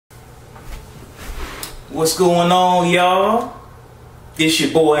What's going on, y'all? This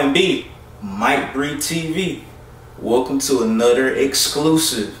your boy MB, Mike Breed TV. Welcome to another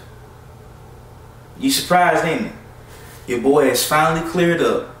exclusive. You surprised, ain't it? Your boy has finally cleared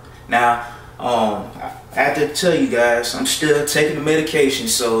up. Now, I have to tell you guys, I'm still taking the medication,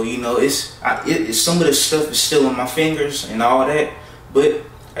 so you know it's some of the stuff is still on my fingers and all that. But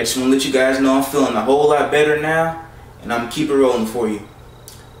I just want to let you guys know I'm feeling a whole lot better now, and I'm gonna keep it rolling for you.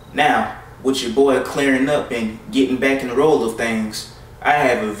 Now, with your boy clearing up and getting back in the roll of things, I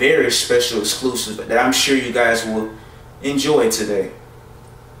have a very special exclusive that I'm sure you guys will enjoy today.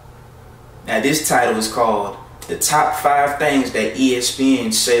 Now, this title is called The Top 5 Things That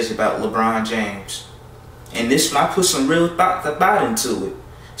ESPN Says About LeBron James. And this one, I put some real thought into it.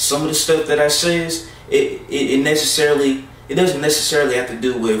 Some of the stuff that I says, it doesn't necessarily have to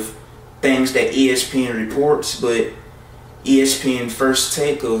do with things that ESPN reports, but ESPN first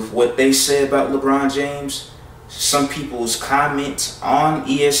take of what they say about LeBron James, some people's comments on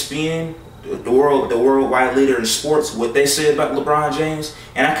ESPN, the worldwide leader in sports, what they say about LeBron James,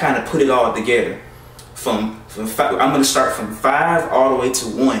 and I kind of put it all together. I'm going to start from 5 all the way to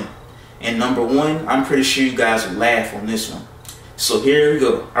 1. And number 1, I'm pretty sure you guys will laugh on this one. So here we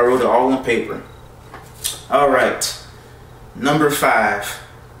go. I wrote it all on paper. Alright. Number 5.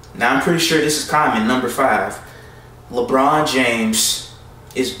 Now I'm pretty sure this is common. Number 5. LeBron James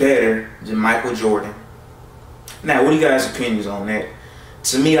is better than Michael Jordan. Now, what are you guys' opinions on that?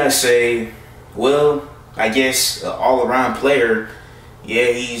 To me, I say, well, I guess an all-around player,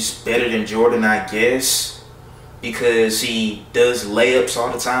 yeah, he's better than Jordan, I guess, because he does layups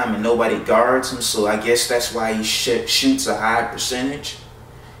all the time and nobody guards him, so I guess that's why he shoots a high percentage.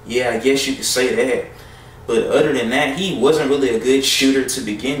 Yeah, I guess you could say that. But other than that, he wasn't really a good shooter to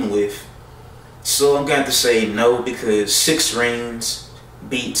begin with. So I'm going to say no, because 6 rings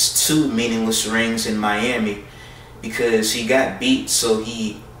beats 2 meaningless rings in Miami, because he got beat, so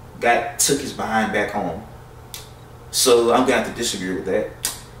he took his behind back home. So I'm going to have to disagree with that.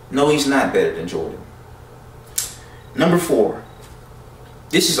 No, he's not better than Jordan. Number 4.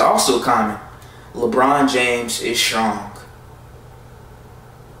 This is also common. LeBron James is strong.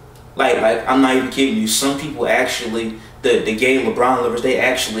 Like I'm not even kidding you. Some people actually, the gay LeBron lovers, they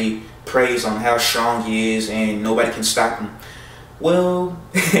actually praise on how strong he is and nobody can stop him. Well,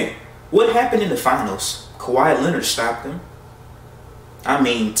 what happened in the finals? Kawhi Leonard stopped him. I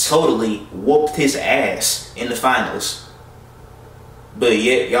mean, totally whooped his ass in the finals. But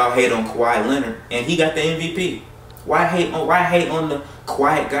yet y'all hate on Kawhi Leonard and he got the MVP. Why hate on the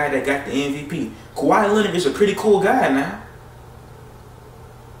quiet guy that got the MVP? Kawhi Leonard is a pretty cool guy now.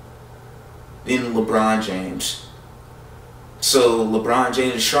 Then LeBron James. So LeBron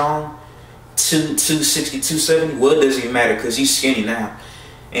James is strong, 260, 270. Well, it doesn't even matter because he's skinny now.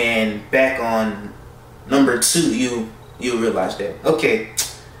 And back on number 2, you realize that. Okay,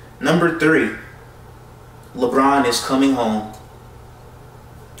 number 3. LeBron is coming home.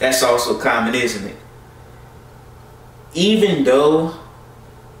 That's also common, isn't it? Even though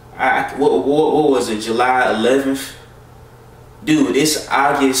what was it, July 11th? Dude, it's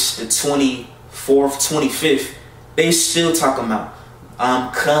August the 24th, 25th. They still talking about,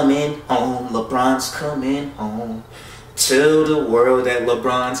 I'm coming home, LeBron's coming home. Tell the world that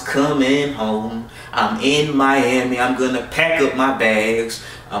LeBron's coming home. I'm in Miami, I'm gonna pack up my bags.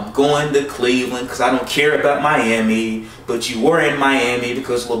 I'm going to Cleveland because I don't care about Miami. But you were in Miami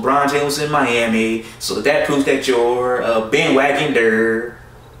because LeBron James was in Miami. So that proves that you're a bandwagoner.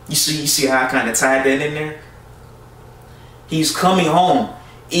 You see how I kind of tied that in there? He's coming home.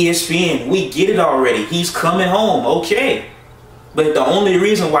 ESPN, we get it already. He's coming home, okay. But the only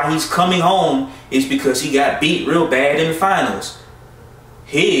reason why he's coming home is because he got beat real bad in the finals.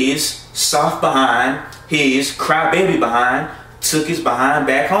 His soft behind, his crybaby behind, took his behind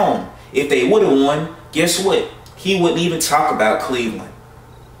back home. If they would have won, guess what? He wouldn't even talk about Cleveland.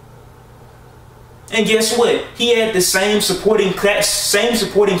 And guess what? He had the same supporting cast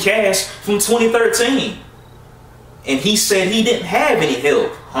from 2013. And he said he didn't have any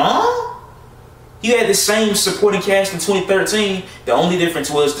help. Huh? You had the same supporting cast in 2013. The only difference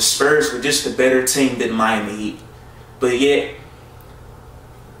was the Spurs were just a better team than Miami Heat. But yet,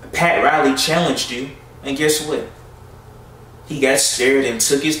 Pat Riley challenged you. And guess what? He got scared and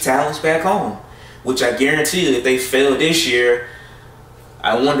took his talents back home. Which I guarantee you, if they fail this year,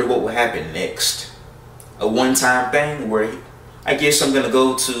 I wonder what will happen next. A one-time thing where I guess I'm going to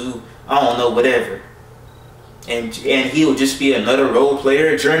go to, I don't know, whatever. And he'll just be another role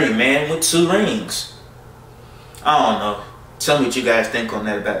player, journeyman with 2 rings. I don't know. Tell me what you guys think on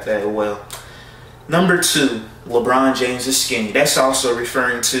that about that. Well, number 2, LeBron James is skinny. That's also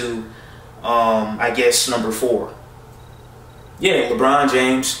referring to I guess number 4. Yeah, LeBron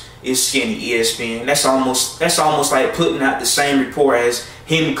James is skinny. ESPN. That's almost like putting out the same report as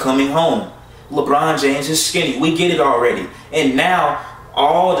him coming home. LeBron James is skinny. We get it already. And now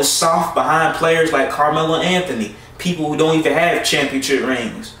all the soft behind players like Carmelo Anthony, people who don't even have championship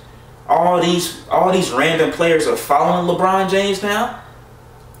rings, all these random players are following LeBron James now.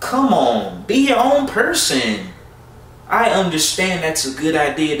 Come on, be your own person. I understand that's a good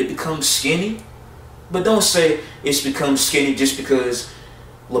idea to become skinny, but don't say it's become skinny just because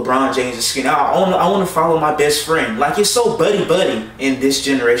LeBron James is skinny. I want to follow my best friend. Like, it's so buddy-buddy in this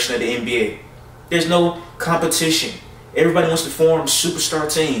generation of the NBA. There's no competition. Everybody wants to form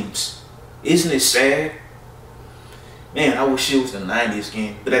superstar teams. Isn't it sad? Man, I wish it was the 90s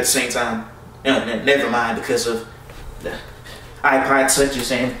again. But at the same time, never mind, because of the iPod touches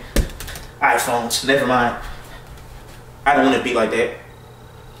and iPhones. Never mind. I don't want to be like that.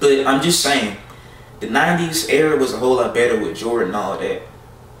 But I'm just saying, the 90s era was a whole lot better with Jordan and all that.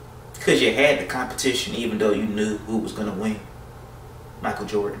 Because you had the competition even though you knew who was going to win. Michael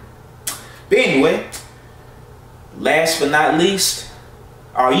Jordan. But anyway, last but not least,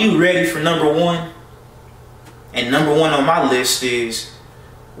 are you ready for number 1? And number 1 on my list is,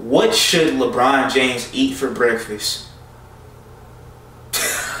 what should LeBron James eat for breakfast?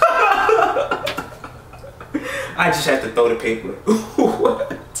 I just have to throw the paper.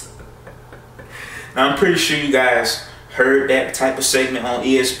 What? Now, I'm pretty sure you guys heard that type of segment on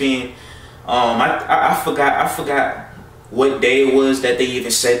ESPN. I forgot what day it was that they even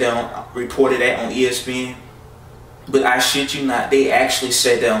said that reported that on ESPN. But I shit you not, they actually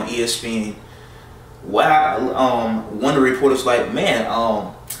said that on ESPN. Wow. One of the reporters was like, man,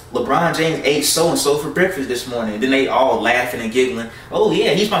 LeBron James ate so and so for breakfast this morning. And then they all laughing and giggling. Oh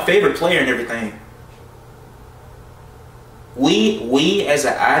yeah, he's my favorite player and everything. We as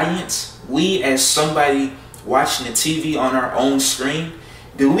an audience, we as somebody watching the TV on our own screen,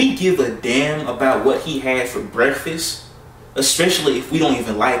 do we give a damn about what he had for breakfast? Especially if we don't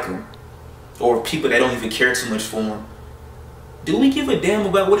even like him, or people that don't even care too much for him. Do we give a damn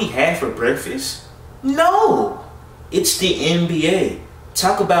about what he had for breakfast? No. It's the NBA.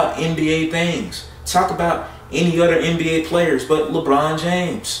 Talk about NBA things. Talk about any other NBA players but LeBron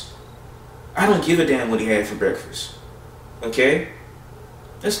James. I don't give a damn what he had for breakfast. Okay?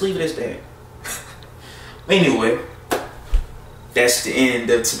 Let's leave it as that. Anyway, that's the end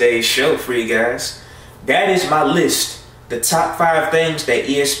of today's show for you guys. That is my list. The top 5 things that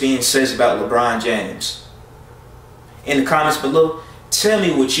ESPN says about LeBron James. In the comments below, tell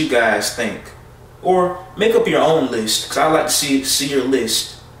me what you guys think. Or make up your own list, because I like to see your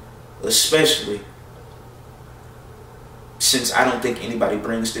list. Especially since I don't think anybody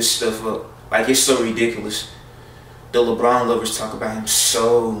brings this stuff up. Like, it's so ridiculous. The LeBron lovers talk about him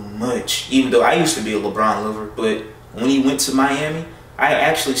so much. Even though I used to be a LeBron lover, but when he went to Miami, I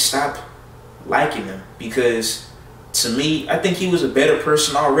actually stopped liking him. Because to me, I think he was a better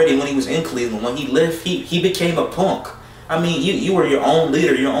person already when he was in Cleveland. When he left, he became a punk. I mean, you were your own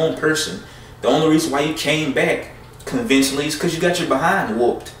leader, your own person. The only reason why you came back convincingly is because you got your behind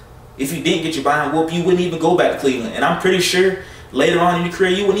whooped. If you didn't get your behind whooped, you wouldn't even go back to Cleveland. And I'm pretty sure later on in your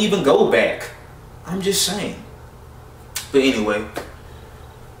career, you wouldn't even go back. I'm just saying. But anyway,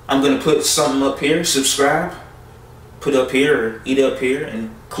 I'm going to put something up here. Subscribe. Put up here or eat up here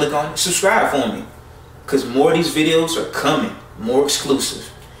and click on it. Subscribe for me. Because more of these videos are coming. More exclusive.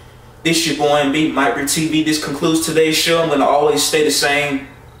 This your boy MB, Micro TV. This concludes today's show. I'm going to always stay the same.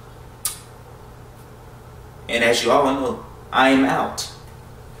 And as you all know, I am out.